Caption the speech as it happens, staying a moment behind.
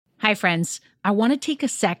Hi, friends. I want to take a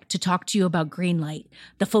sec to talk to you about Greenlight,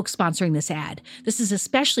 the folks sponsoring this ad. This is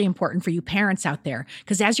especially important for you parents out there,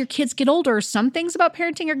 because as your kids get older, some things about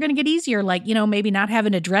parenting are going to get easier, like, maybe not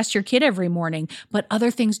having to dress your kid every morning, but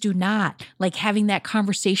other things do not, like having that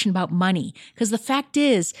conversation about money. Because the fact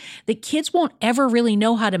is that kids won't ever really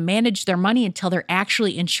know how to manage their money until they're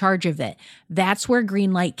actually in charge of it. That's where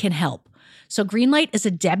Greenlight can help. So Greenlight is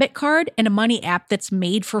a debit card and a money app that's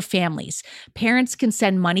made for families. Parents can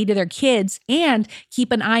send money to their kids and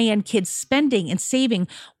keep an eye on kids' spending and saving,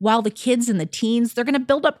 while the kids and the teens, they're going to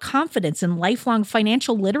build up confidence and lifelong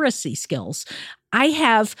financial literacy skills. I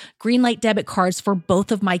have Greenlight debit cards for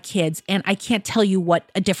both of my kids, and I can't tell you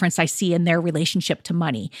what a difference I see in their relationship to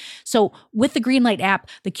money. So with the Greenlight app,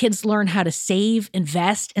 the kids learn how to save,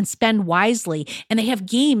 invest, and spend wisely, and they have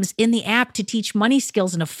games in the app to teach money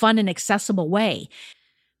skills in a fun and accessible way.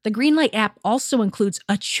 The Greenlight app also includes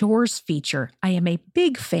a chores feature. I am a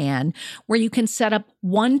big fan, where you can set up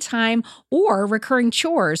one-time or recurring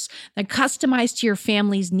chores that customize to your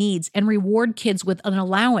family's needs and reward kids with an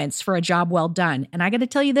allowance for a job well done. And I got to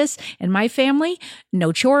tell you this, in my family,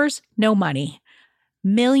 no chores, no money.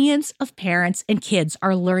 Millions of parents and kids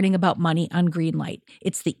are learning about money on Greenlight.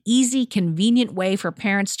 It's the easy, convenient way for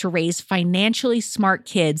parents to raise financially smart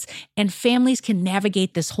kids, and families can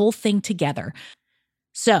navigate this whole thing together.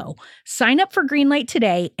 So sign up for Greenlight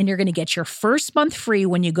today, and you're going to get your first month free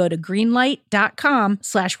when you go to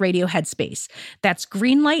greenlight.com/Radio Headspace. That's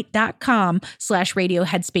greenlight.com/Radio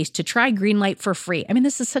Headspace to try Greenlight for free. I mean,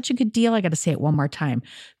 this is such a good deal. I got to say it one more time.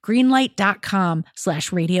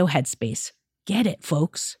 Greenlight.com/Radio Headspace. Get it,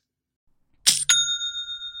 folks.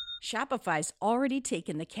 Shopify's already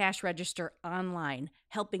taken the cash register online,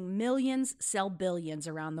 helping millions sell billions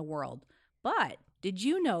around the world. But did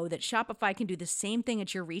you know that Shopify can do the same thing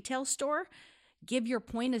at your retail store? Give your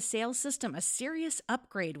point-of-sale system a serious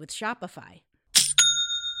upgrade with Shopify.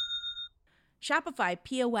 Shopify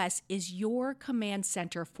POS is your command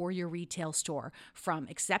center for your retail store. From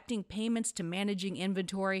accepting payments to managing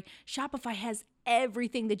inventory, Shopify has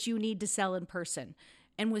everything that you need to sell in person.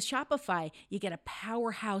 And with Shopify, you get a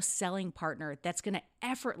powerhouse selling partner that's going to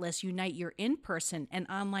effortlessly unite your in-person and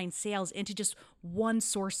online sales into just one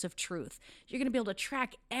source of truth. You're going to be able to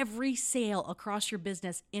track every sale across your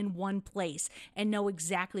business in one place and know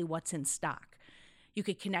exactly what's in stock. You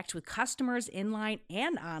could connect with customers inline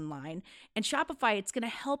and online. And Shopify, it's going to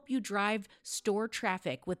help you drive store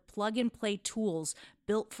traffic with plug-and-play tools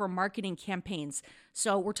built for marketing campaigns.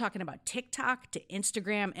 So we're talking about TikTok to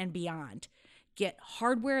Instagram and beyond. Get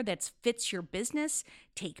hardware that fits your business,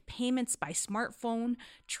 take payments by smartphone,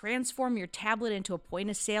 transform your tablet into a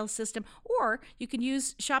point-of-sale system, or you can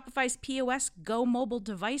use Shopify's POS Go mobile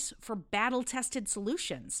device for battle-tested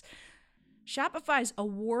solutions. Shopify's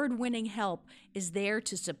award-winning help is there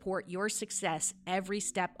to support your success every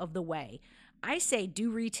step of the way. I say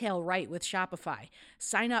do retail right with Shopify.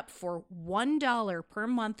 Sign up for $1 per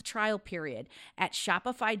month trial period at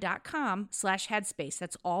shopify.com/headspace.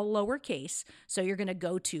 That's all lowercase. So you're going to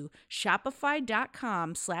go to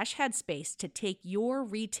shopify.com/headspace to take your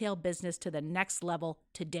retail business to the next level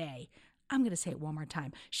today. I'm going to say it one more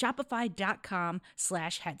time.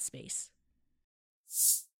 Shopify.com/headspace.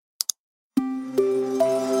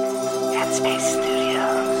 Headspace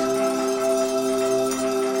Studios.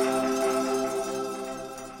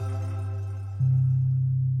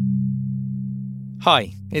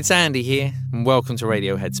 Hi, it's Andy here, and welcome to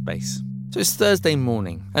Radio Headspace. So it's Thursday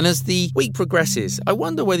morning, and as the week progresses, I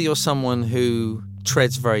wonder whether you're someone who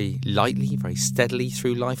treads very lightly, very steadily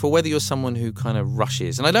through life, or whether you're someone who kind of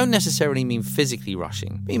rushes. And I don't necessarily mean physically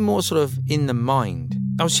rushing, I mean more sort of in the mind.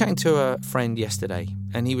 I was chatting to a friend yesterday,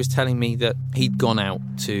 and he was telling me that he'd gone out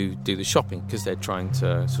to do the shopping because they're trying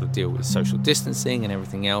to sort of deal with social distancing and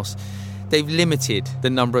everything else. They've limited the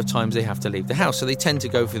number of times they have to leave the house, so they tend to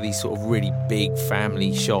go for these sort of really big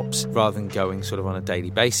family shops rather than going sort of on a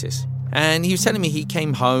daily basis. And he was telling me he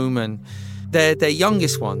came home and their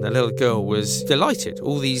youngest one, the little girl, was delighted.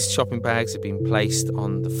 All these shopping bags had been placed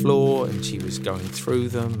on the floor and she was going through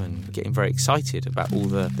them and getting very excited about all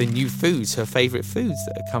the new foods, her favourite foods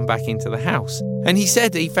that had come back into the house. And he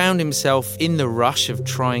said that he found himself in the rush of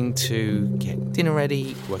trying to get dinner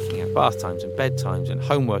ready, working out bath times and bedtimes and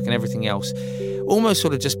homework and everything else, almost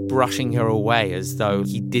sort of just brushing her away as though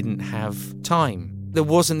he didn't have time. There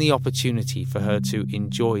wasn't the opportunity for her to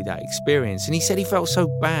enjoy that experience. And he said he felt so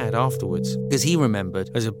bad afterwards because he remembered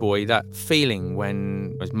as a boy that feeling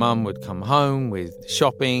when his mum would come home with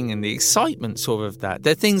shopping and the excitement sort of that.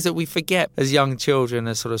 They're things that we forget as young children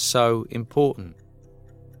are sort of so important.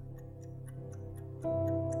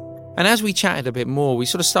 And as we chatted a bit more, we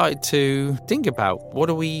sort of started to think about what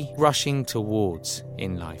are we rushing towards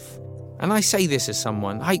in life. And I say this as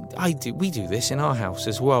someone, we do this in our house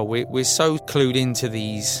as well. We're so clued into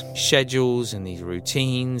these schedules and these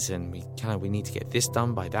routines, and we need to get this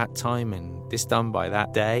done by that time and this done by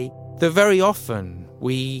that day, that very often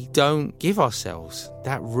we don't give ourselves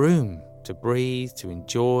that room to breathe, to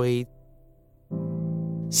enjoy.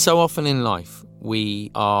 So often in life, we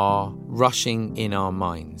are rushing in our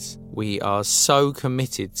minds. We are so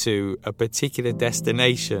committed to a particular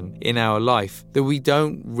destination in our life that we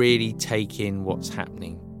don't really take in what's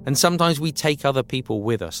happening. And sometimes we take other people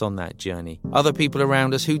with us on that journey. Other people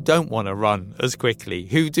around us who don't want to run as quickly,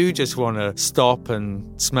 who do just want to stop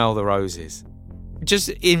and smell the roses. Just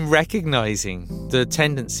in recognizing the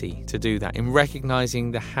tendency to do that, in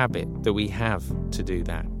recognizing the habit that we have to do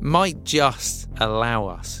that, might just allow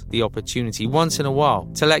us the opportunity once in a while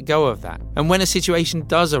to let go of that. And when a situation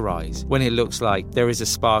does arise, when it looks like there is a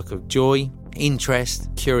spark of joy,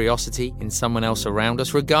 interest, curiosity in someone else around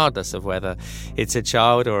us, regardless of whether it's a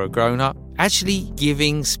child or a grown-up, actually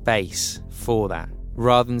giving space for that,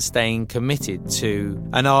 rather than staying committed to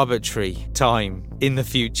an arbitrary time in the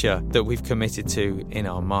future that we've committed to in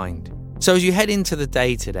our mind. So as you head into the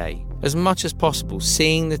day today, as much as possible,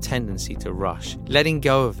 seeing the tendency to rush, letting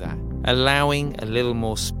go of that, allowing a little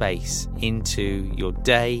more space into your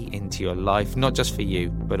day, into your life, not just for you,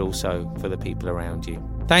 but also for the people around you.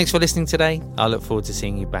 Thanks for listening today. I look forward to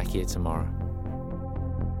seeing you back here tomorrow.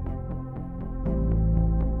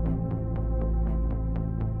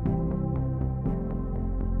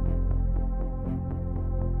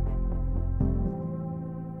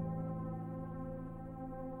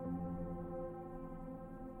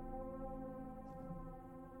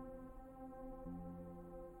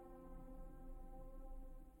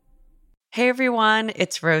 Hey everyone,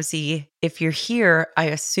 it's Rosie. If you're here, I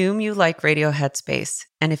assume you like Radio Headspace.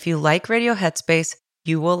 And if you like Radio Headspace,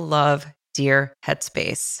 you will love Dear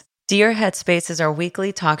Headspace. Dear Headspace is our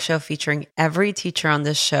weekly talk show featuring every teacher on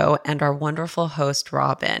this show and our wonderful host,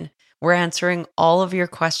 Robin. We're answering all of your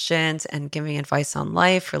questions and giving advice on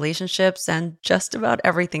life, relationships, and just about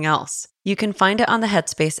everything else. You can find it on the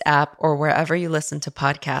Headspace app or wherever you listen to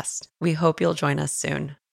podcasts. We hope you'll join us soon.